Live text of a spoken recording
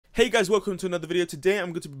Hey guys, welcome to another video. Today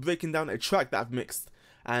I'm going to be breaking down a track that I've mixed,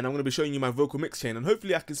 and I'm going to be showing you my vocal mix chain, and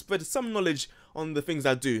hopefully I can spread some knowledge on the things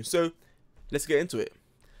I do. So let's get into it.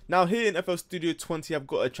 Now here in FL Studio 20 I've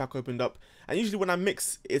got a track opened up, and usually when I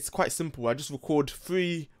mix it's quite simple. I just record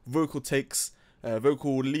 3 vocal takes, the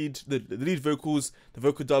lead vocals, the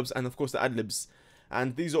vocal dubs, and of course the ad-libs,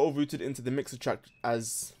 and these are all routed into the mixer track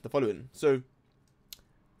as the following. So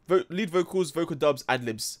lead vocals, vocal dubs,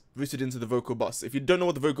 ad-libs routed into the vocal bus. If you don't know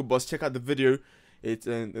what the vocal bus, check out the video. It's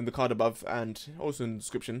in the card above and also in the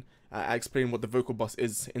description. I explain what the vocal bus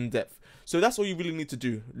is in depth. So that's all you really need to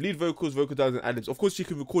do. Lead vocals, vocal dubs, and ad-libs. Of course you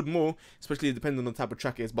can record more, especially depending on the type of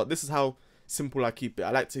track it is, but this is how simple I keep it. I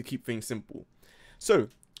like to keep things simple. So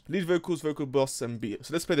lead vocals, vocal bus, and beat.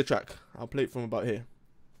 So let's play the track. I'll play it from about here.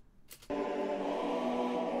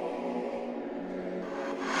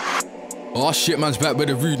 Oh shit, man's back with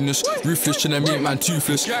the rudeness. Ruthless, tryna make man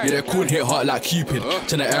toothless. Yeah, they couldn't hit hard like Cupid.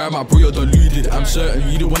 Tryna air my bro, you're deluded. I'm certain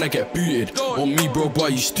you don't wanna get booted. On me, bro, boy,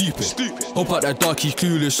 you stupid. Hop out that dark, he's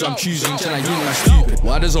clueless. I'm choosing, tryna use my stupid.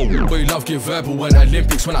 Why does a boy love get verbal when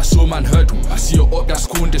Olympics? When I saw man hurdle, I see a up that's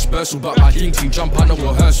cool and dispersal, but my thing jump out of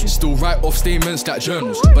rehearsal. Still write off statements like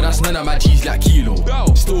journals, but that's none of my G's like Kilo.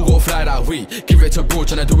 Still gotta fly that way, give it to bro,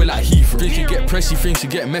 tryna do it like Heathrow. They can get pressy, things can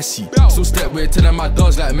get messy. Still step with telling my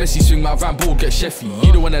dogs like Messi, swing my ball, get Sheffy.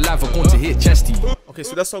 You don't wanna laugh, I'm going to hit chesty. Okay,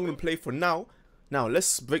 so that's what I'm gonna play for now. Now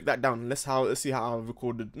let's break that down. Let's see how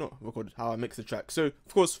I how I mix the track. So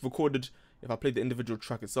of course recorded. If I play the individual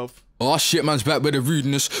track itself. Oh shit, man's back with the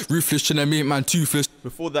rudeness. Ruthless, tryna make man toothless.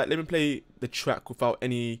 Before that, let me play the track without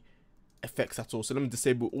any effects at all. So let me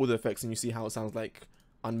disable all the effects, and you see how it sounds like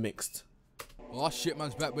unmixed. Oh shit,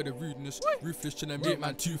 man's back with the rudeness. Ruthless, tryna make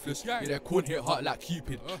man toothless. Yeah, they couldn't hit hard like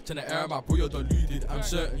Cupid. Tryna air my bro, you're deluded. I'm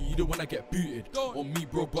certain you don't wanna get booted. On me,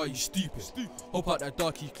 bro, boy, you stupid. Hop out that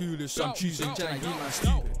dark, he's clueless. I'm choosing, tryna use my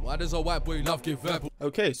stupid. Why does a white boy love give verbal?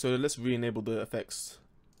 Okay, so let's re-enable the effects,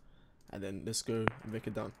 and then let's go and break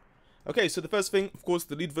it down. Okay, so the first thing, of course,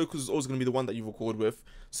 the lead vocals is always going to be the one that you record with.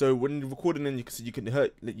 So when you're recording in, you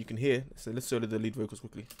can hear. So let's solo the lead vocals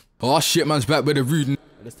quickly. Oh shit, man's back with the rudeness.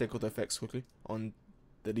 Let's take all the effects quickly on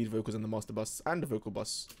the lead vocals and the master bus and the vocal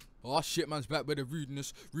bus. Oh shit, man's back with the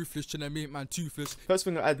rudeness. Ruthless, tryna make man toothless. First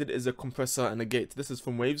thing I added is a compressor and a gate. This is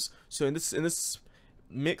from Waves. So in this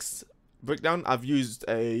mix breakdown, I used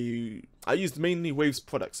mainly Waves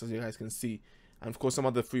products, as you guys can see, and of course some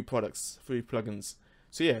other free plugins.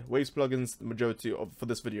 So yeah, Waves plugins, the majority for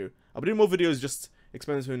this video. I'll be doing more videos just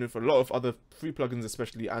experimenting with a lot of other free plugins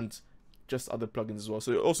especially, and just other plugins as well.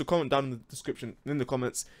 So also comment down in the description, in the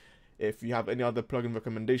comments, if you have any other plugin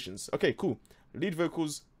recommendations. Okay, cool. Lead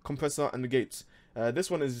vocals, compressor, and the gate. This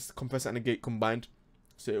one is compressor and the gate combined,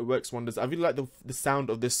 so it works wonders. I really like the sound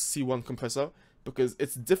of this C1 compressor because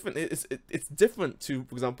it's different. It's different to,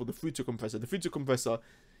 for example, the Fruity compressor. The Fruity compressor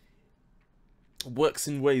works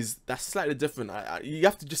in ways that's slightly different. You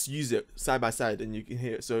have to just use it side by side and you can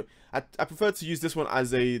hear it. So I prefer to use this one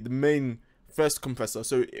as the main first compressor.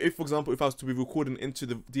 So if, for example, if I was to be recording into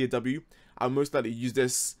the DAW, I'll most likely use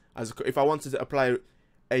this as if I wanted to apply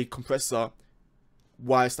a compressor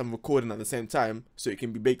whilst I'm recording at the same time, so it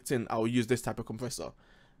can be baked in. I'll use this type of compressor,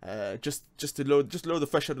 just to lower the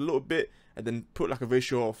threshold a little bit, and then put like a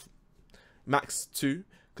ratio of max 2,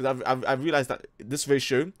 because I've realized that this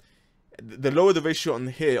ratio, the lower the ratio on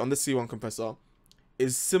here on the C1 compressor,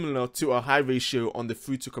 is similar to a high ratio on the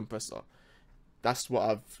Fruity compressor. That's what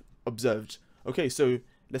I've observed. Okay, so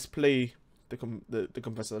let's play the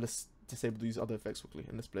compressor. Let's disable these other effects quickly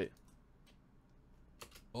and let's play it.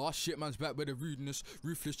 Oh shit, man's back with the rudeness.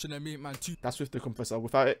 Ruthless, tryna make man toothless. That's with the compressor.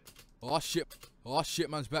 Without it. Oh shit,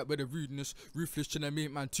 man's back with the rudeness. Ruthless, tryna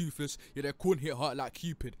make man toothless. Yeah, they couldn't hit hard like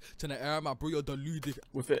Cupid. Tryna air my bro, you're deluded.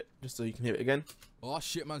 With it, just so you can hear it again. Oh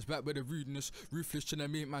shit, man's back with the rudeness. Ruthless, tryna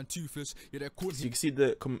make man toothless. Yeah, they couldn't. So you can see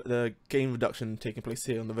the gain reduction taking place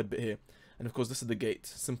here on the red bit here, and of course this is the gate.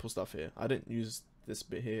 Simple stuff here. I didn't use this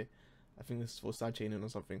bit here. I think this is for side chaining or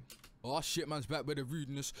something. Oh shit, man's back with the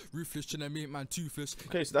rudeness. Ruthless, tryna make man toothless.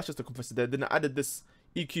 Okay, so that's just the compressor there. Then I added this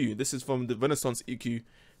EQ. This is from the Renaissance EQ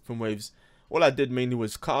from Waves. All I did mainly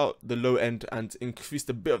was cut out the low end and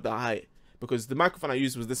increased a bit of the height, because the microphone I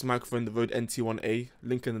used was this microphone, the Rode NT1A.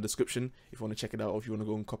 Link in the description if you want to check it out or if you want to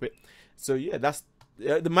go and copy it. So yeah, that's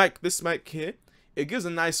the mic. This mic here, it gives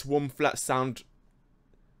a nice warm flat sound.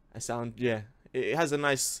 Yeah, it has a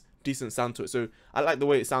nice decent sound to it. So I like the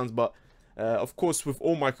way it sounds, but of course with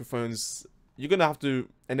all microphones you're gonna have to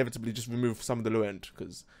inevitably just remove some of the low end,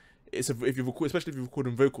 because if you record, especially if you're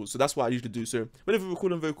recording vocals. So that's what I usually do. So whenever you're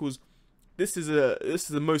recording vocals, this is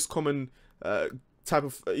the most common type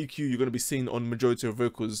of EQ you're going to be seeing on majority of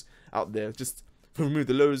vocals out there. Just remove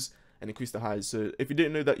the lows and increase the highs. So if you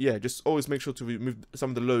didn't know that, yeah, just always make sure to remove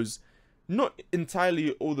some of the lows, not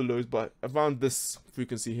entirely all the lows, but around this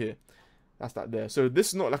frequency here. That's that there. So this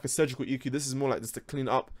is not like a surgical EQ. This is more like just to clean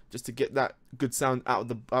up, just to get that good sound out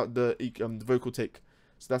of the vocal take.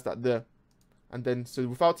 So that's that there. And then so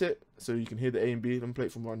without it, so you can hear the A and B. Let me play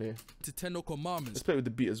it from around here. To 10 no commandments. Let's play it with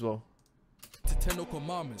the beat as well. To 10 no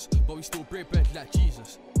commandments, but we still break bread like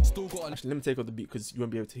Jesus. Still got. Actually, let me take off the beat because you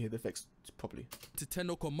won't be able to hear the effects properly. To 10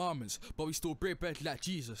 no commandments, but we still break bread like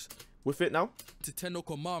Jesus. With it now. To 10 no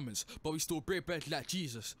commandments, but we still break bread like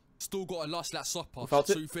Jesus. Still got a last like supper, Without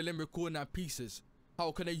so it. you feel in recording and pieces.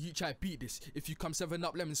 How can you try beat this if you come 7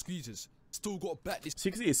 up lemon squeezes? Still got back this. So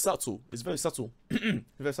you can see it's subtle. It's very subtle.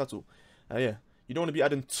 Very subtle. Yeah. You don't want to be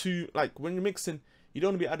adding too, like when you're mixing, you don't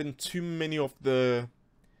want to be adding too many of the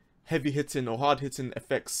heavy hitting or hard hitting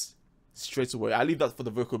effects straight away. I leave that for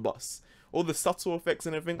the vocal bus. All the subtle effects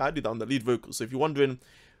and everything, I do that on the lead vocal. So if you're wondering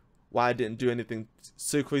why I didn't do anything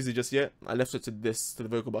so crazy just yet, I left it to the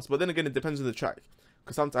vocal bus. But then again, it depends on the track.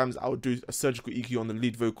 Because sometimes I would do a surgical EQ on the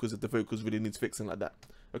lead vocals if the vocals really needs fixing like that.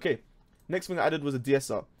 Okay, next thing I added was a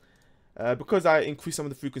DSR. Because I increased some of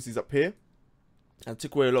the frequencies up here and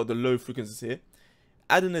took away a lot of the low frequencies here,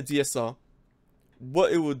 adding a DSR,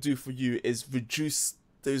 what it will do for you is reduce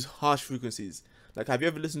those harsh frequencies. Like, have you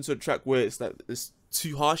ever listened to a track where it's like it's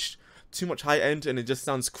too harsh, too much high end, and it just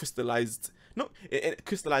sounds crystallized? Not it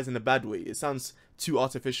crystallized in a bad way. It sounds too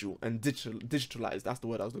artificial and digitalized. That's the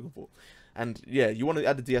word I was looking for. And yeah, you want to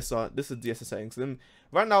add the DSR. This is the DSR settings. Then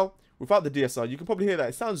right now, without the DSR, you can probably hear that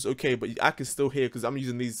it sounds okay, but I can still hear because I'm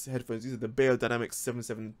using these headphones. These are the Dynamics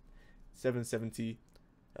 770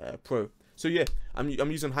 Pro. So yeah, I'm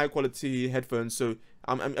using high quality headphones, so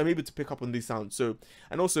I'm able to pick up on these sounds. So,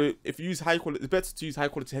 and also if you use high quality, it's better to use high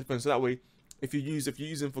quality headphones. So that way, if you're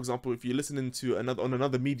using, for example, if you're listening to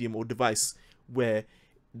another medium or device where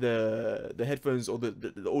the headphones or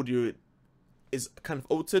the audio is kind of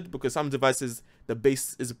altered, because some devices the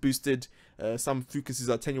bass is boosted, some frequencies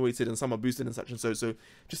are attenuated, and some are boosted and such and so. So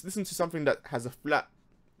just listen to something that has a flat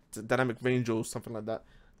dynamic range or something like that.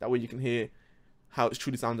 That way you can hear how it's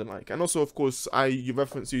truly sounding like. And also, of course, you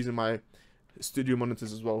reference using my studio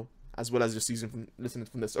monitors as well as just listening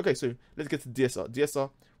from this. Okay, so let's get to DSR. DSR,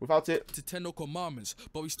 without it, To 10 no commandments,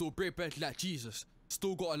 but we still break bread like Jesus.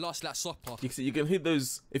 Still got a last like supper. you can hear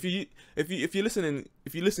those. If you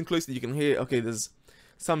listen closely, you can hear, okay, there's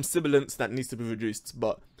some sibilance that needs to be reduced,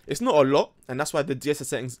 but it's not a lot, and that's why the DSR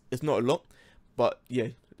settings is not a lot. But yeah,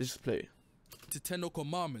 let's just play it. To 10 no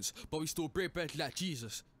commandments, but we still break bread like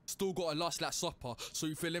Jesus. Still got a last like supper, so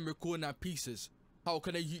you feel in recording and pieces. How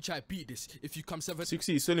can you try beat this if you come 7? So you can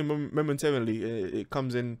see it's only momentarily. It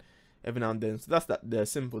comes in every now and then. So that's the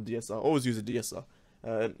simple DSR. Always use a DSR.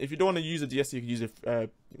 If you don't want to use a DSR, you can use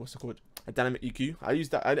what's it called? A dynamic EQ. I use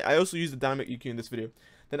that. I also use the dynamic EQ in this video.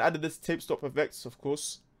 Then I added this tape stop effects, of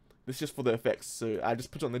course. This is just for the effects. So I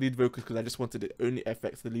just put it on the lead vocals because I just wanted it only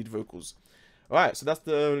affects the lead vocals. Alright, so that's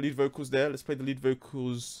the lead vocals there. Let's play the lead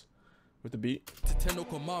vocals with the beat. To 10 no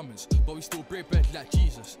commandments, but we still break bread like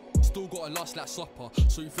Jesus. Still got a last like supper,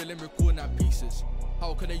 so you feel in recording and pieces.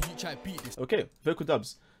 How can you try beat this? Okay, vocal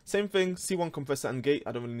dubs. Same thing, C1 compressor and gate.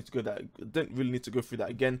 I don't really need to go through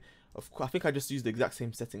that again. Of course, I think I just used the exact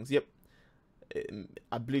same settings. Yep,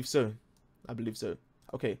 I believe so.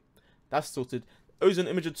 Okay, that's sorted. Ozone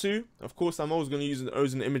Imager 2. Of course, I'm always going to use an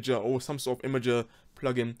Ozone Imager or some sort of Imager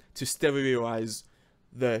plugin to stereoize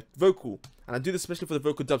the vocal, and I do this especially for the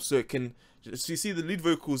vocal dubs, so it can. So you see, the lead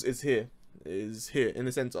vocals is here in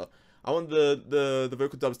the center. I want the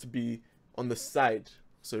vocal dubs to be on the side,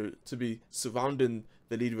 so to be surrounding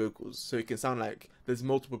the lead vocals, so it can sound like there's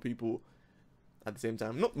multiple people at the same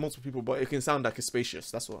time. Not multiple people, but it can sound like it's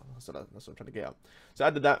spacious. That's what I'm trying to get at. So I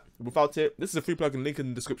did that. Without it, this is a free plugin, link in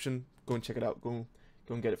the description. Go and check it out. Go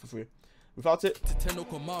and get it for free. Without it, To 10 no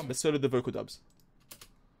commandments. let's solo the vocal dubs.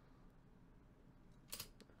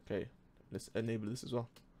 Okay, let's enable this as well.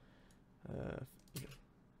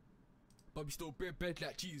 But we still break bread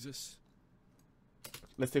like Jesus.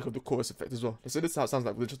 Let's take off the chorus effect as well. So this is how it sounds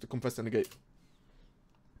like with just the compressor and the gate.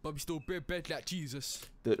 But we still break bread like Jesus.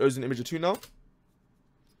 The Ozone Imager 2 now.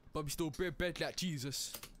 But we still break bread like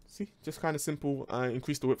Jesus. See, just kind of simple. I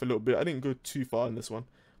increased the width a little bit. I didn't go too far in this one,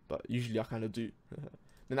 but usually I kind of do.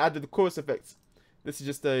 Then I added the chorus effect. This is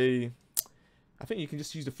just I think you can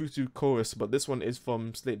just use the Fruity chorus, but this one is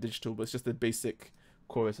from Slate Digital, but it's just a basic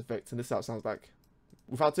chorus effect, and this is how it sounds like.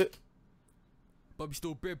 Without it, But we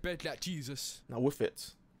still break bread like Jesus. now with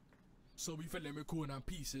it, So we fell in recording and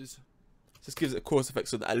pieces. just gives it a chorus effect,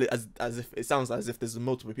 so that as if it sounds as if there's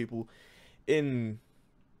multiple people on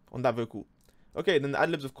that vocal. Okay, then the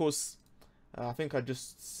ad-libs, of course, I think I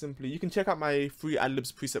just simply, you can check out my free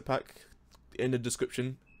Ad-libs preset pack in the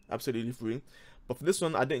description, absolutely free. But for this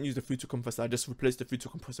one, I didn't use the Fruity compressor. I just replaced the Fruity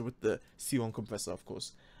compressor with the C1 compressor, of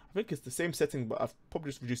course. I think it's the same setting, but I've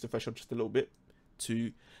probably just reduced the threshold just a little bit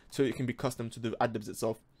so it can be custom to the Ad-libs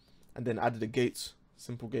itself. And then added a gate,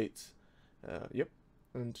 simple gate. Yep.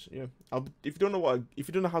 And yeah, if you don't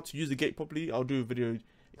know how to use the gate properly, I'll do a video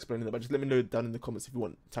explaining that. But just let me know down in the comments if you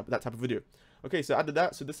want that type of video. Okay, so I added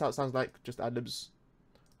that. So this is how it sounds like, just Ad-libs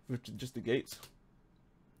with just the gate.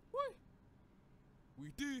 What?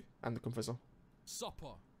 We do. And the compressor.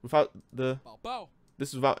 Supper. Without the. Bow bow. This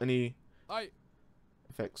is without any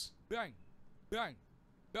effects. Bang. Bang.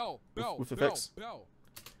 Bell. Bell. With effects. Bell.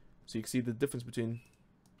 So you can see the difference between.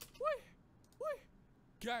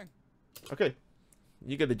 Gang. Okay,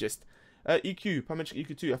 you get the gist. EQ, parametric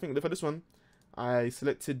EQ2. I think for this one, I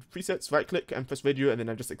selected presets, right click, and press radio, and then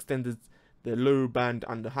I just extended the low band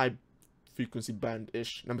and the high frequency band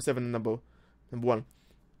ish. Number 7 and number 1.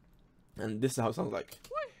 And this is how it sounds like.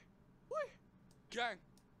 Gang.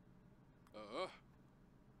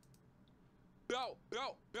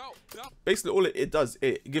 Basically, all it does,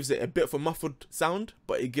 it gives it a bit of a muffled sound,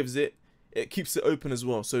 but it keeps it open as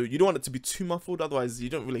well. So you don't want it to be too muffled, otherwise you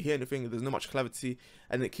don't really hear anything. There's not much clarity,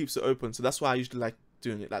 and it keeps it open. So that's why I usually like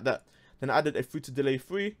doing it like that. Then I added a Fruity delay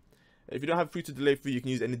free. If you don't have Fruity delay free, you can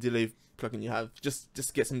use any delay plugin you have.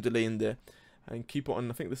 Just get some delay in there and keep it on.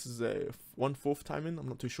 I think this is a 1/4 timing. I'm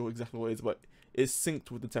not too sure exactly what it is, but it's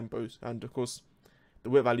synced with the tempos. And of course, the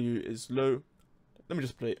weight value is low. Let me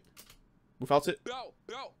just play it without it.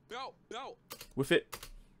 With it.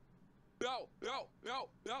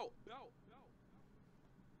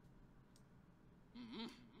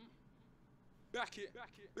 Back it.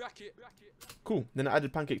 Cool. Then I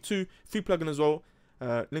added Pancake 2, free plugin as well.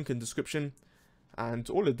 Link in description. And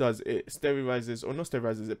all it does, it stereoizes, or not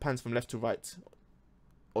stereoizes, it pans from left to right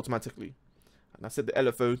automatically. And I set the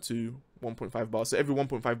LFO to 1.5 bars. So every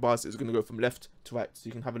 1.5 bars is going to go from left to right. So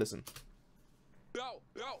you can have a listen.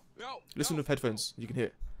 Listen with headphones. You can hear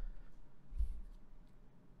it.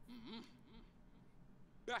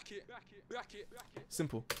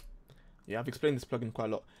 Simple. Yeah, I've explained this plugin quite a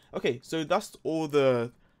lot. Okay, so that's all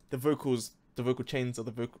the vocals, the vocal chains, or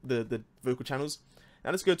the vocal channels. Now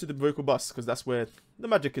let's go to the vocal bus, because that's where the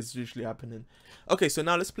magic is usually happening. Okay, so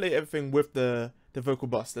now let's play everything with the vocal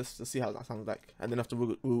bus. Let's see how that sounds like, and then after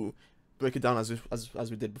we'll break it down as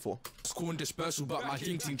we did before. School and dispersal, but my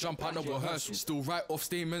thing jump out of rehearsal. Still write off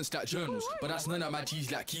statements that journals, but that's none of my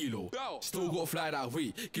G's like Kilo. Still got to fly that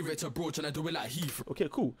way, give it to Broach and I do it like Heathrow. Okay,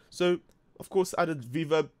 cool. So of course added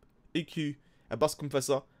reverb, EQ, a bus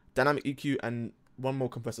compressor, dynamic EQ, and one more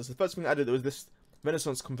compressor. So the first thing I added was this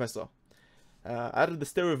Renaissance compressor. I added the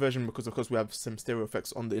stereo version because of course we have some stereo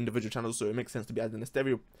effects on the individual channels, so it makes sense to be adding a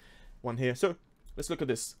stereo one here. So let's look at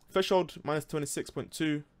this. Threshold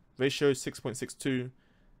 -26.2, ratio 6.62.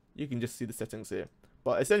 You can just see the settings here.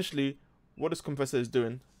 But essentially, what this compressor is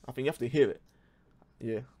doing, I think you have to hear it.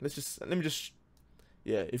 Yeah,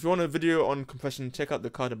 yeah, if you want a video on compression, check out the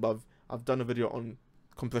card above. I've done a video on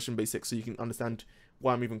compression basics, so you can understand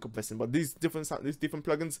why I'm even compressing. But these different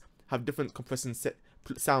plugins have different compressing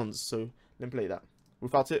sounds, so let me play that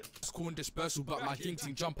without it. School and dispersal, but my thing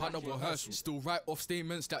jump out of rehearsal. Still write off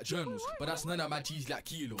statements that journals, but that's none of my G's like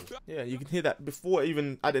Kilo. Yeah, you can hear that before I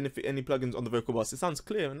even add any plugins on the vocal bus. It sounds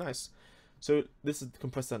clear and nice. So this is the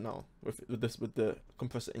compressor now, with the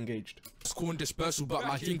compressor engaged. School and dispersal, but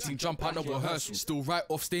my thing jump out of rehearsal. Still write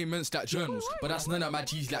off statements that journals, but that's none of my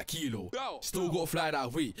G's like Kilo. Still got to fly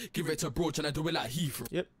that way, give it to Broach and I do it like Heathrow.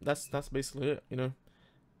 Yep, that's basically it, you know.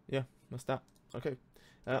 Yeah, that's that. Okay.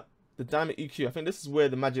 The dynamic EQ, I think this is where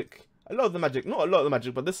the magic, not a lot of the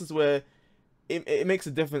magic, but this is where it makes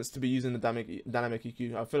a difference to be using the dynamic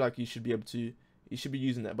EQ. I feel like you should be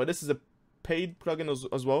using that. But this is a paid plugin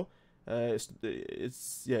as well.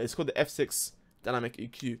 It's called the F6 dynamic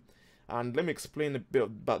EQ, and let me explain a bit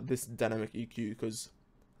about this dynamic EQ, because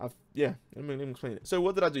let me explain it. So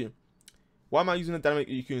what did I do? Why am I using the dynamic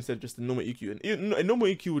EQ instead of just the normal EQ? And a normal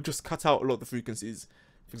EQ would just cut out a lot of the frequencies.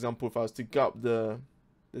 For example, if I was to get up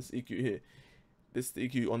this EQ here, this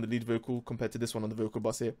EQ on the lead vocal compared to this one on the vocal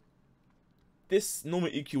bus here, this normal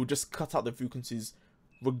EQ will just cut out the frequencies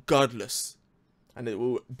regardless, and it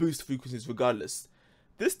will boost frequencies regardless.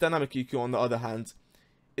 This dynamic EQ, on the other hand,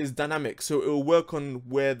 is dynamic, so it will work on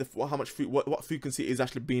where what frequency is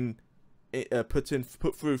actually being put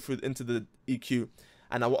through into the EQ,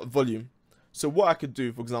 and at what volume. So what I could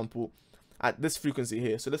do, for example, at this frequency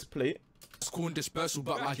here. So let's play it. School and dispersal,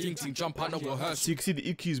 but my thing jump out of rehearsal. So you can see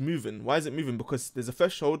the EQ is moving. Why is it moving? Because there's a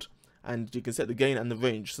threshold and you can set the gain and the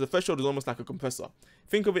range. So the threshold is almost like a compressor.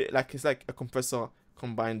 Think of it like it's like a compressor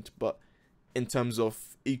combined, but in terms of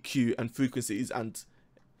EQ and frequencies, and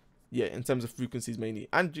yeah, in terms of frequencies mainly.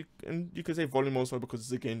 And you can say volume also because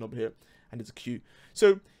it's a gain knob here and it's a Q.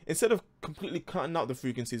 So instead of completely cutting out the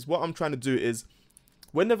frequencies, what I'm trying to do is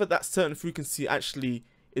whenever that certain frequency actually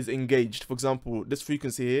is engaged, for example, this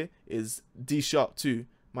frequency here is D sharp 2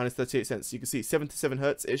 minus 38 cents. You can see 77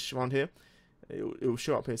 hertz ish around here. It will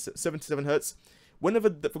show up here, 77 hertz. Whenever,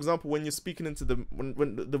 for example, when you're speaking into the,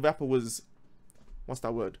 when the rapper was, what's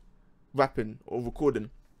that word? Rapping or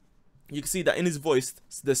recording, you can see that in his voice,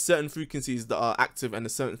 there's certain frequencies that are active and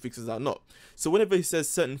there's certain frequencies that are not. So whenever he says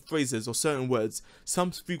certain phrases or certain words,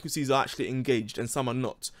 some frequencies are actually engaged and some are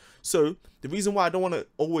not. So the reason why I don't want to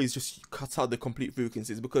always just cut out the complete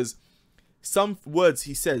frequencies, because some words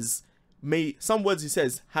he says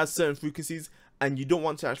has certain frequencies, and you don't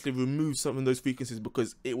want to actually remove some of those frequencies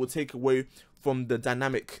because it will take away from the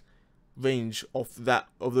dynamic range of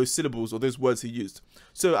those syllables or those words he used.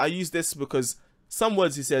 So I use this because some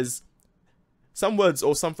words he says, some words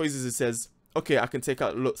or some phrases he says, okay, I can take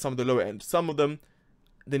out some of the lower end. Some of them,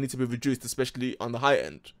 they need to be reduced, especially on the high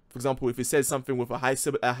end. For example, if he says something with a high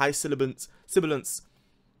sibilance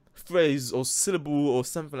phrase or syllable or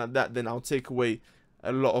something like that, then I'll take away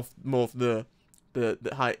a lot more of the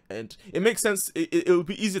high end. It makes sense. It will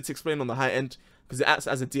be easier to explain on the high end because it acts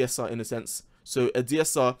as a DSR in a sense. So a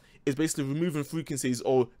DSR is basically removing frequencies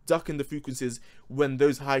or ducking the frequencies when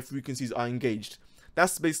those high frequencies are engaged.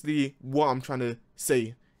 That's basically what I'm trying to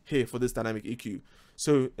say here for this dynamic EQ.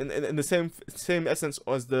 So in the same essence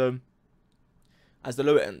as the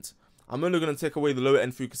lower end, I'm only going to take away the lower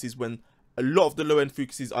end frequencies when a lot of the lower end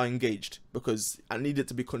frequencies are engaged, because I need it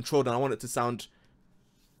to be controlled and I want it to sound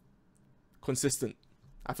consistent.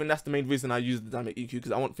 I think that's the main reason I use the dynamic EQ,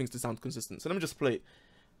 because I want things to sound consistent. So let me just play it,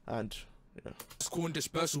 and yeah.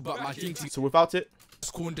 So without it,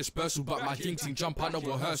 dispersal, but my thinking jump out of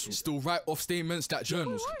rehearsal. Still write off statements that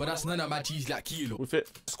journals, but that's none of my G's like kilo. With it,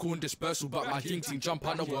 dispersal, but my thinking jump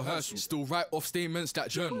out of rehearsal. Still write off statements that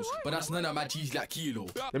journals, but that's none of my G's like kilo.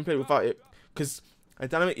 Let me play it without it, because a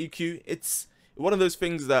dynamic EQ, it's one of those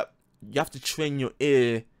things that you have to train your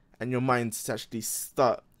ear and your mind to actually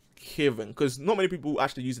start hearing, because not many people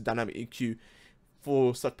actually use a dynamic EQ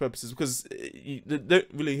for such purposes, because they don't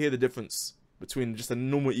really hear the difference between just a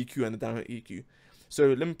normal EQ and a dynamic EQ.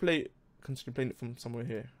 So let me continue playing it from somewhere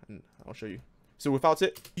here, and I'll show you. So without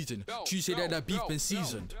it, Tuesday that the beef been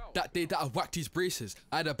seasoned. That day that I whacked his braces,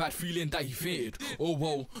 I had a bad feeling that he fainted. Oh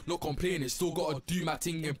whoa, not complaining, still gotta do my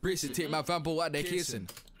thing, embrace it, take my Vambo out there casing.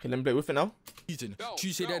 Okay, let me play with it now.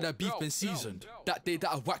 Tuesday that the beef been seasoned. That day that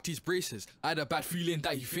I whacked his braces, I had a bad feeling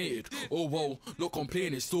that he fainted. Oh whoa, not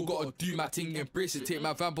complaining, still gotta do my thing, embrace it, take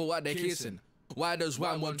my Vambo out there casing. Why does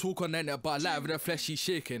one talk on it, but live with the flesh he's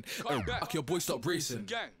shaking? Oh, fuck your boy, stop racing.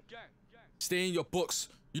 Stay in your box.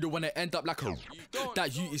 You don't want to end up like a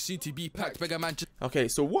that you seem to be packed, beggar man. Okay,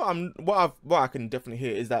 so what I can definitely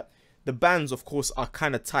hear is that the bands, of course, are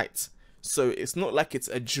kind of tight. So it's not like it's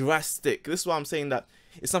a drastic. This is why I'm saying that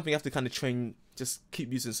it's something you have to kind of train, just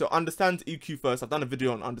keep using. So understand EQ first. I've done a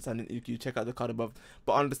video on understanding EQ. Check out the card above.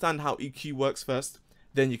 But understand how EQ works first.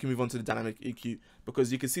 Then you can move on to the dynamic EQ,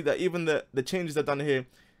 because you can see that even the changes that are done here,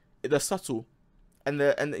 they're subtle, and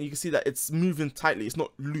you can see that it's moving tightly. It's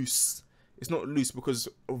not loose. It's not loose, because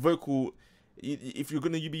a vocal, if you're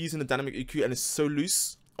going to be using the dynamic EQ and it's so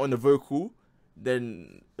loose on the vocal,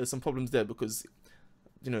 then there's some problems there, because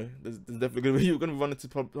you know there's definitely going to be, you're going to run into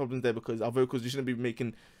problems there, because our vocals, you shouldn't be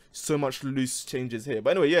making so much loose changes here.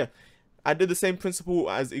 But anyway, yeah, I did the same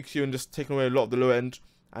principle as EQ and just taking away a lot of the low end,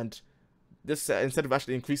 and this instead of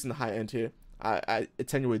actually increasing the high end here, I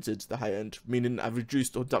attenuated the high end, meaning I've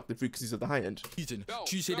reduced or ducked the frequencies of the high end.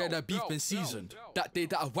 Tuesday that the beef been seasoned. That day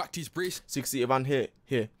that I whacked his brace. So you can see around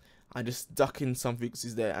here, I just duck in some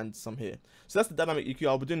frequencies there and some here. So that's the dynamic EQ.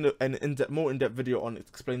 I'll be doing an more in-depth video on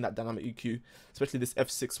explaining that dynamic EQ, especially this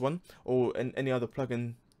F6 one, or any other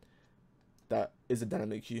plugin that is a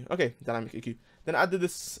dynamic EQ. Okay, dynamic EQ. Then I added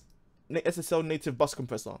this SSL native bus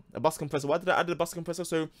compressor. A bus compressor. Why did I add a bus compressor?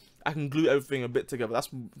 So I can glue everything a bit together. That's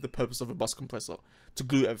the purpose of a bus compressor, to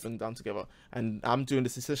glue everything down together. And I'm doing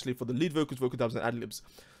this essentially for the lead vocals, vocal dubs, and ad-libs.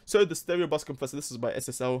 So the stereo bus compressor, this is by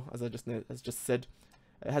SSL, as I just said.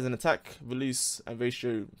 It has an attack, release, and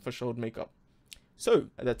ratio threshold makeup. So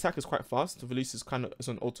the attack is quite fast. The release is it's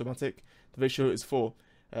on automatic. The ratio is 4.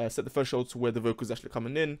 Set the threshold to where the vocal is actually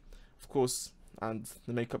coming in, of course. And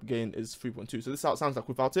the makeup gain is 3.2. So this is how it sounds like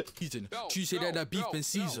without it. Tuesday that the beef been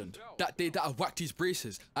seasoned. That day that I whacked his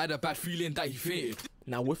braces, I had a bad feeling that he fainted.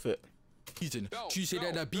 Now with it. Tuesday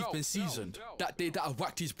that the beef been seasoned. That day that I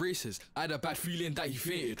whacked his braces, I had a bad feeling that he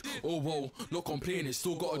fainted. Oh well, not complaining,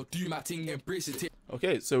 still gotta do my thing and brace it.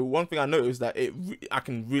 Okay, so one thing I noticed that I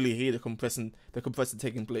can really hear the compressor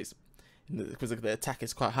taking place because the attack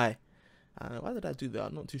is quite high. Why did I do that?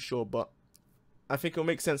 I'm not too sure, but I think it'll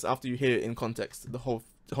make sense after you hear it in context, the whole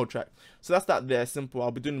track. So that's that there, simple.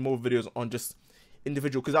 I'll be doing more videos on just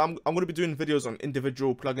individual, because I'm going to be doing videos on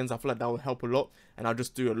individual plugins. I feel like that will help a lot, and I'll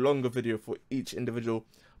just do a longer video for each individual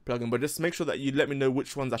plugin. But just make sure that you let me know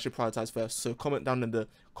which ones I should prioritize first, so comment down in the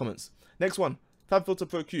comments. Next one, FabFilter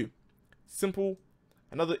Pro Q. Simple,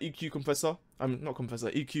 another EQ compressor, not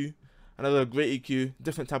compressor, EQ, another great EQ,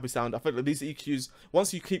 different type of sound. I feel like these EQs,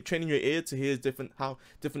 once you keep training your ear to hear how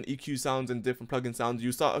different EQ sounds and different plugin sounds,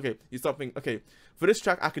 you start thinking, okay, for this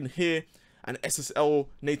track I can hear an SSL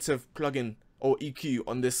native plugin or EQ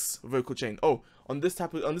on this vocal chain. Oh, on this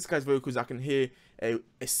guy's vocals, I can hear a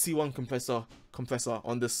C1 compressor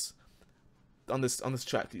on this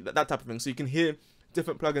track. That type of thing. So you can hear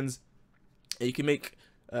different plugins, and you can make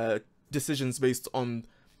decisions based on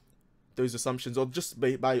those assumptions, or just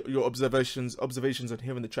by your observations and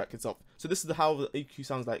hearing the track itself. So this is how the EQ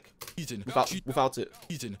sounds like without it.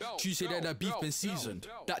 Tuesday that the beef been seasoned.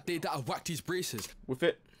 That day that I whacked his braces. With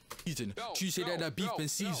it. Tuesday that the beef been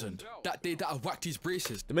seasoned. That day that I whacked his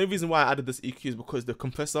braces. The main reason why I added this EQ is because the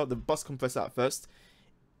bus compressor at first,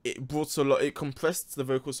 it brought a lot. It compressed the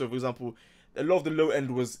vocal. So for example, a lot of the low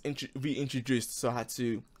end was reintroduced, so I had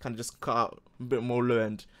to kind of just cut out a bit more low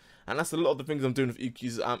end. And that's a lot of the things I'm doing with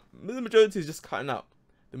EQs. The majority is just cutting out.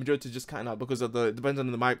 Because of it depends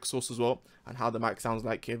on the mic source as well, and how the mic sounds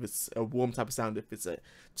like, if it's a warm type of sound, if it's a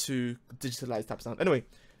too digitalized type of sound. Anyway,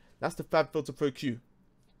 that's the FabFilter Pro Q.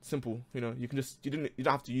 Simple, you know, you don't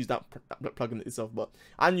have to use that plugin itself, but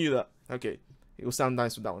I knew that, okay, it will sound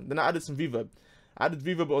nice with that one. Then I added some reverb. I added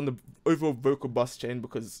reverb on the overall vocal bus chain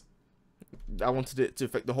because I wanted it to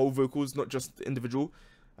affect the whole vocals, not just the individual.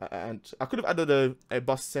 And I could have added a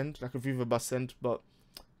bus send, like a reverb bus send, but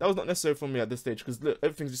that was not necessary for me at this stage, because look,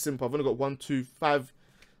 everything's just simple. I've only got 5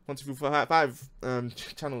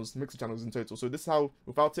 channels, mixer channels in total. So this is how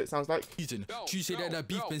without it sounds like. Tuesday that the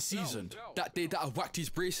beef been seasoned. That day that I whacked his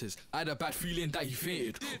braces, I had a bad feeling that he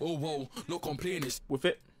fainted. Oh well, not complaining. With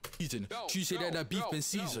it. Tuesday that the beef been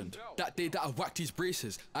seasoned. That day that I whacked his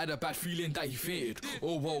braces, I had a bad feeling that he fainted.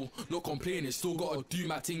 Oh well, not complaining. Still gotta do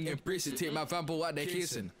my thing and brace it. Take my Vambo out there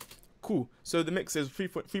casing. Cool. So the mix is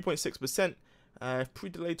 3.6%.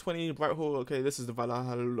 Pre-delay 20. Bright hole. Okay, this is the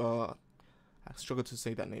Valhalla. I struggle to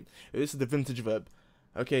say that name. This is the vintage verb.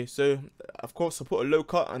 Okay, so of course I put a low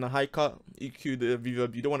cut and a high cut. EQ the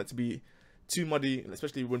reverb. You don't want it to be too muddy,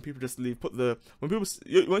 especially when people just leave. Most of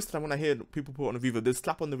the time when I hear people put on a reverb, they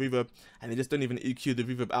slap on the reverb and they just don't even EQ the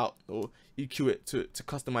reverb out or EQ it to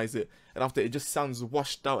customize it. And after, it just sounds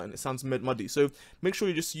washed out and it sounds muddy. So make sure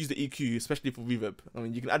you just use the EQ, especially for reverb. I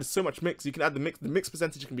mean, you can add so much mix. You can add the mix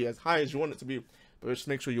percentage can be as high as you want it to be, but just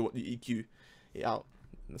make sure you want the EQ it out,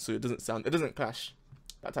 so it doesn't clash,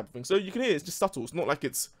 that type of thing. So you can hear it's just subtle. It's not like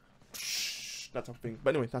it's that type of thing.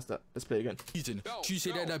 But anyway, that's that. Let's play again.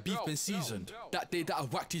 Tuesday that the beef been seasoned. That day that I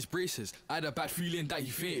whacked his braces, I had a bad feeling that he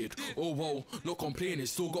fainted. Oh well, not complaining.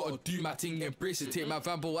 Still gotta do my thing and brace it. Take my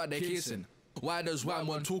Vambo out there casing. Why does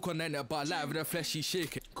one talk on that, but live with the fleshy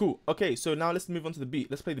shaking? Cool. Okay, so now let's move on to the beat.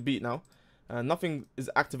 Let's play the beat now. Nothing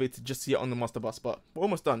is activated just yet on the master bus, but we're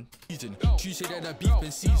almost done. Tuesday that the beef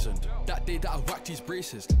been seasoned. That day that I whacked his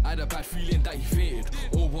braces, I had a bad feeling that he fainted.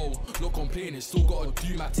 Oh well, not complaining. Still gotta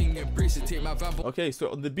do my thing and brace it. Take my Vambo. Okay,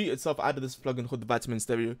 so on the beat itself, I added this plugin called the Vitamin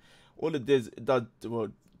Stereo. All it does, well,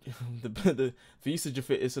 the usage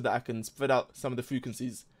of it is so that I can spread out some of the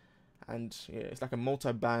frequencies, and yeah, it's like a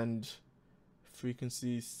multi-band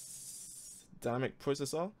frequency dynamic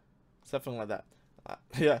processor, something like that.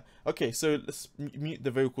 Yeah, okay, so let's mute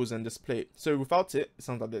the vocals and just play it. So without it, it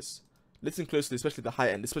sounds like this. Listen closely, especially the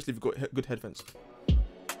high end, especially if you've got good headphones.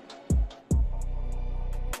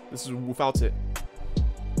 This is without it.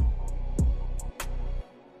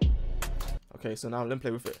 Okay, so now let me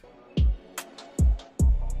play with it.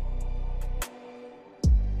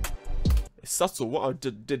 It's subtle. What I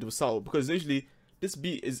did was subtle, because usually this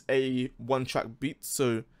beat is a one-track beat,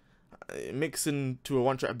 so mixing to a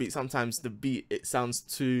one-track beat, sometimes the beat, it sounds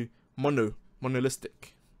too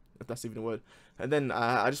monolistic, if that's even a word. And then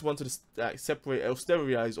I just wanted to separate or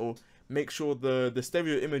stereoize, or make sure the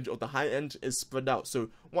stereo image of the high end is spread out. So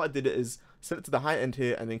what I did is set it to the high end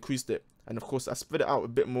here and increased it, and of course I spread it out a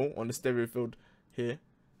bit more on the stereo field here,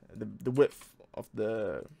 the width of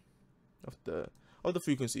the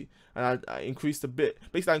frequency, and I increased a bit.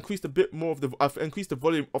 Basically, I increased a bit more of I've increased the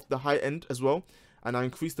volume of the high end as well, and I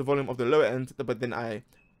increased the volume of the lower end, but then I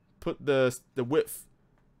put the width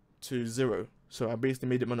to 0. So I basically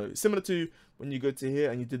made it mono, similar to when you go to here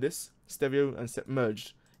and you did this stereo and set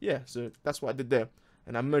merged. Yeah, so that's what I did there,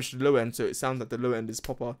 and I merged the lower end so it sounds like the lower end is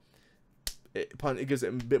proper. It gives it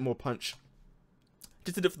a bit more punch.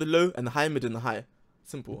 Just did it for the low and the high, mid, and the high.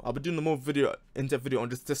 Simple. I'll be doing a more in-depth video on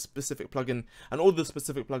just this specific plugin and all the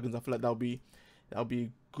specific plugins. I feel like that'll be a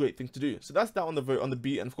great thing to do. So that's that on the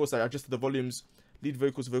beat, and of course I adjusted the volumes, lead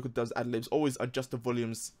vocals, vocal dubs, ad-libs. Always adjust the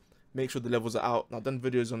volumes, make sure the levels are out. And I've done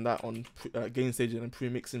videos on that on gain staging and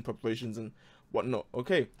pre-mixing preparations and whatnot.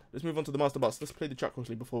 Okay, let's move on to the master bus. Let's play the track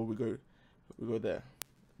quickly before we go there.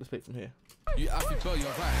 Let's play it from here. You have to your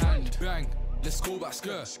right hand, bang. Let's go back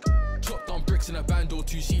skirt. Chop down bricks in a band or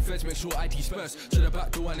 2C feds, make sure ID spurs. To the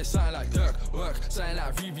back door and it's something like Dirk. Work, something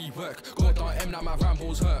like VV work. Got down M like my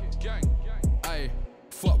rambles hurt. Aye,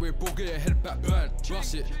 fuck with bro, get your head back burnt.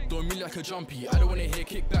 Rush it, don't mean like a jumpy. I don't wanna hear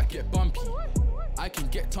kick back, get bumpy. I can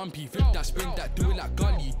get tumpy, flip that, spin that, do it like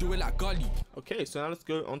gully, do it like gully. Okay, so now let's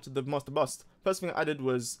go on to the master bus. First thing I did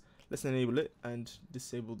was, let's enable it and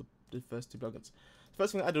disable the first two plugins.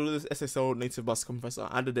 First thing I did was this SSL native bus compressor.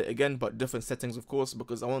 I added it again, but different settings, of course,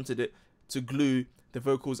 because I wanted it to glue the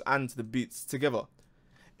vocals and the beats together.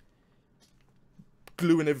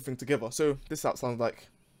 Gluing everything together. So this sounds like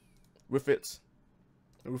with it,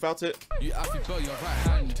 and without it. You have to your right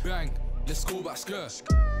hand, bang. Let's go back skirt.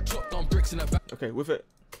 Chop down bricks in a band. Okay, with it.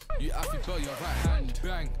 You have to your right hand,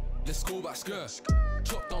 bang. Let's go back skirt.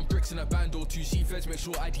 Chop down bricks in a band or 2C feds, make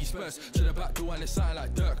sure ID spurs. To the back door and it's something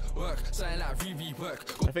like Dirk. Work, something like VV work.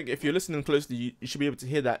 I think if you're listening closely, you should be able to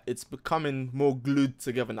hear that it's becoming more glued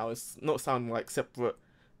together now. It's not sounding like separate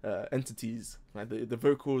entities. Like the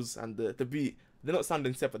vocals and the beat, they're not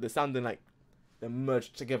sounding separate. They're sounding like they're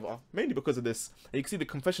merged together. Mainly because of this. And you can see the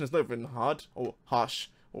compression is not even hard or harsh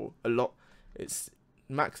or a lot. It's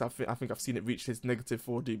max. I think I've seen it reach this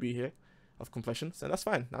 -4 dB here of compression, so that's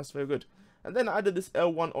fine. That's very good. And then I added this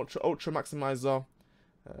L1 ultra maximizer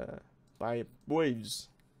by Waves,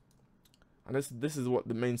 and this is what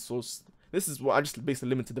the main source. This is what I just basically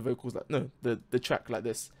limited the vocals, like no, the track like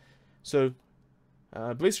this. So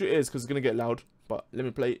basically it is because it's gonna get loud, but let me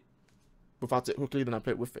play it without it quickly, then I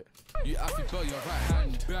play it with it. You have to your right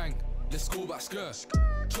hand, bang. Let's go back skirt.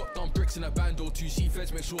 Chop down bricks in a band or 2C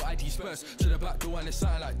feds, make sure ID spurs. To the back door and it's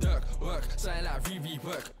something like Dirk. Work, something like VV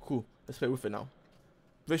work. Cool, let's play with it now.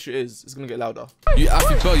 The issue is, it's gonna get louder. You have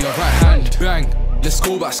to your right hand, bang. Let's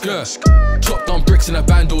go back skirt. Chop down bricks in a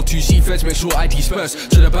band or 2C feds, make sure ID spurs.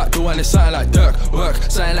 To the back door and it's something like Dirk. Work,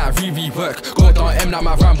 something like VV work. Got down M like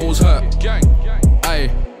my rambles hurt. Aye.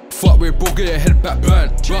 Fuck with bro, get your head back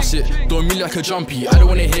burnt. Rush it, don't mean like a jumpy. I don't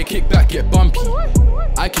wanna hear kick back, get bumpy.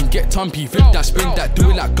 I can get tumpy, flip that, spin that,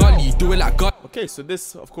 do it like gully, do it like gully. Okay, so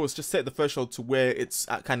this, of course, just set the threshold to where it's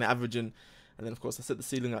at kind of averaging, and then of course I set the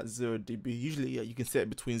ceiling at 0 dB. Usually, yeah, you can set it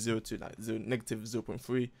between 0 to like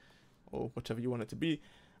 -0.3 or whatever you want it to be.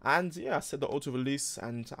 And yeah, I set the auto release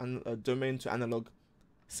and domain to analog.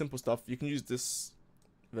 Simple stuff. You can use this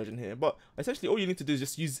version here, but essentially all you need to do is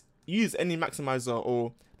just use any maximizer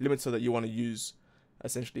or limiter that you want to use,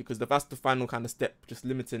 essentially, because that's the final kind of step, just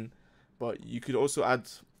limiting. But you could also add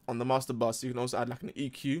on the master bus, you can also add like an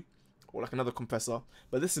EQ or like another compressor,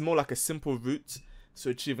 but this is more like a simple route to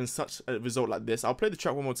achieving such a result like this. I'll play the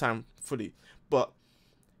track one more time fully, but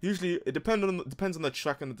usually it depends on the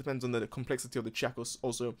track, and it depends on the complexity of the track.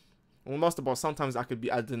 Also on the master bus, sometimes I could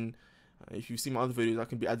be adding, if you see my other videos, I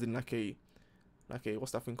can be adding like a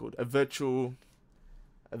what's that thing called, a virtual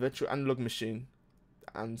analog machine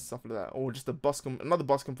and stuff like that, or just another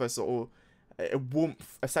bus compressor, or a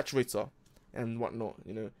warmth, a saturator and whatnot,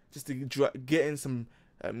 you know, just to get in some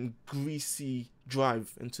greasy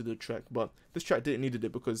drive into the track. But this track didn't need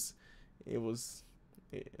it because it was,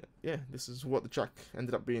 yeah, this is what the track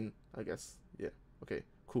ended up being, I guess. Yeah, okay,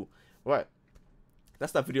 cool. Right,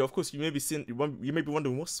 that's that video. Of course, you may be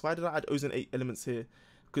wondering, why did I add Ozen 8 elements here?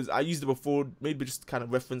 Because I used it before, maybe just kind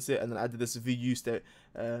of reference it, and then I added this VU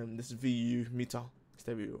meter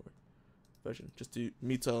stereo version just to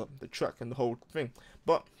meter the track and the whole thing,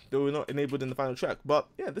 but they were not enabled in the final track. But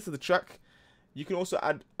yeah, this is the track. You can also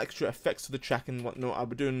add extra effects to the track and whatnot. I'll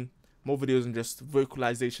be doing more videos on just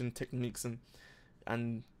vocalization techniques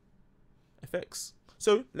and effects.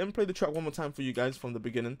 So let me play the track one more time for you guys from the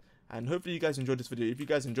beginning, and hopefully you guys enjoyed this video. If you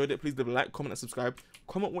guys enjoyed it, please leave a like, comment and subscribe.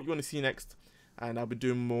 Comment what you want to see next, and I'll be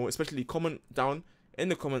doing more. Especially comment down in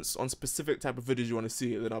the comments on specific type of videos you want to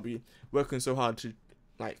see, then I'll be working so hard to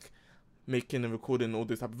like making and recording all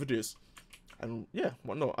those type of videos. And yeah,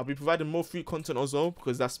 whatnot, I'll be providing more free content as well,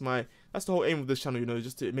 because that's my that's the whole aim of this channel, you know,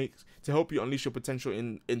 just to help you unleash your potential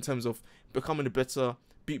in terms of becoming a better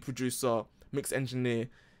beat producer, mix engineer,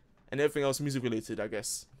 and everything else music related, I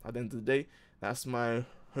guess. At the end of the day, that's my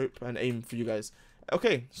hope and aim for you guys.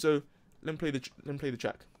 Okay, so let me play the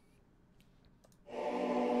track.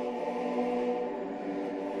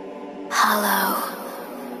 Hello.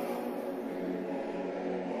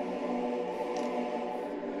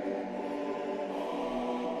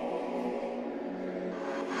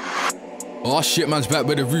 Oh shit, man's back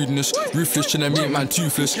with the rudeness. Ruthless, tryna make man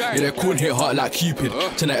toothless. Yeah, they couldn't hit hard like Cupid.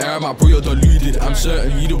 Tryna air my bro, you're deluded. I'm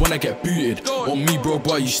certain you the one that get booted. On me, bro,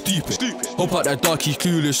 boy, you stupid. Hop out that dark, he's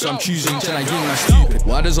clueless. I'm choosing, tryna ying man stupid.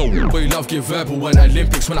 Why does a boy love get verbal when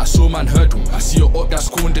Olympics? When I saw man hurdle, I see your up that's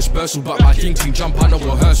cool and dispersal, but my king jump out of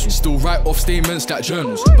rehearsal. Still write off statements like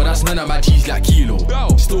journals, but that's none of my G's like Kilo.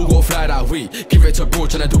 Still gotta fly that way, give it to bro,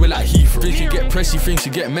 tryna do it like Heathrow. Think you get pressy, things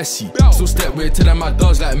you get messy. Still step with to them my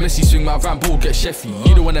dogs like Messi, swing my ball, get chefy.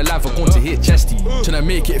 You don't wanna live, I'm going to hit chesty. Tryna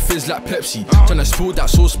make it fizz like Pepsi. Tryna spill that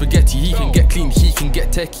sauce spaghetti. He can get clean, he can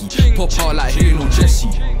get techie. Pop out like Lionel Jesse.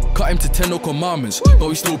 Cut him to 10 no commandments, but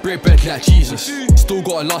we still break bread like Jesus. Still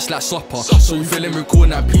gotta last like supper, so we feeling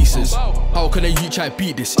recording our pieces. How can a youth try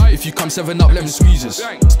beat this? If you come 7 up, let me squeeze us.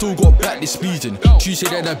 Still got back this pleasing. Tuesday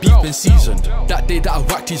that the beef been seasoned. That day that I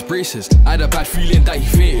whacked his braces, I had a bad feeling that he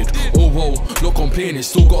faded. Oh whoa, not complaining.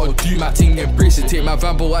 Still gotta do my thing, embrace it. Take my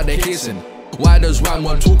Rambo out the casing. Why does round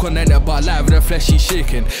one talk on that but live with the flesh he's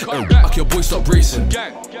shaking? Fuck your boy, stop racing.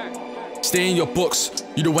 Stay in your box,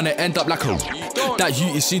 you don't wanna end up like a that you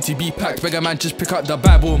is soon to be packed. Beggar man, just pick up the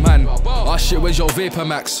Bible, man. Ah shit, where's your Vapor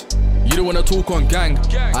Max? You don't wanna talk on gang.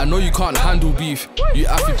 I know you can't handle beef. You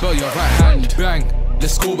have to belt your right hand. Bang,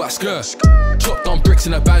 let's go back skirt. Chop down bricks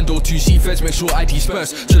in a band or 2C feds, make sure I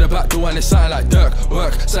disperse. To the back door and it's something like Dirk.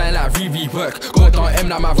 Work, something like Riri work. Go down M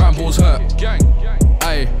like my Rambo's hurt.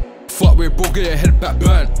 Aye. Fuck with bro, get your head back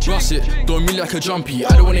burnt. Bust it, don't mean like a jumpy.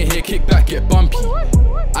 I don't wanna hear kick back, get bumpy.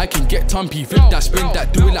 I can get tumpy, flip that, spin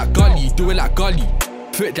that, do it like gully, do it like gully.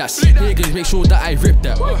 Flip that, see pagans, make sure that I rip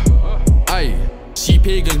that. Aye, see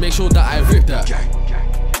pagans, make sure that I rip that.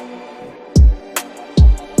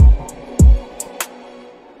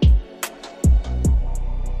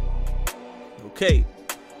 Okay,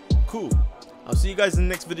 cool. I'll see you guys in the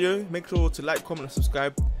next video. Make sure to like, comment, and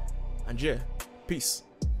subscribe. And yeah, peace.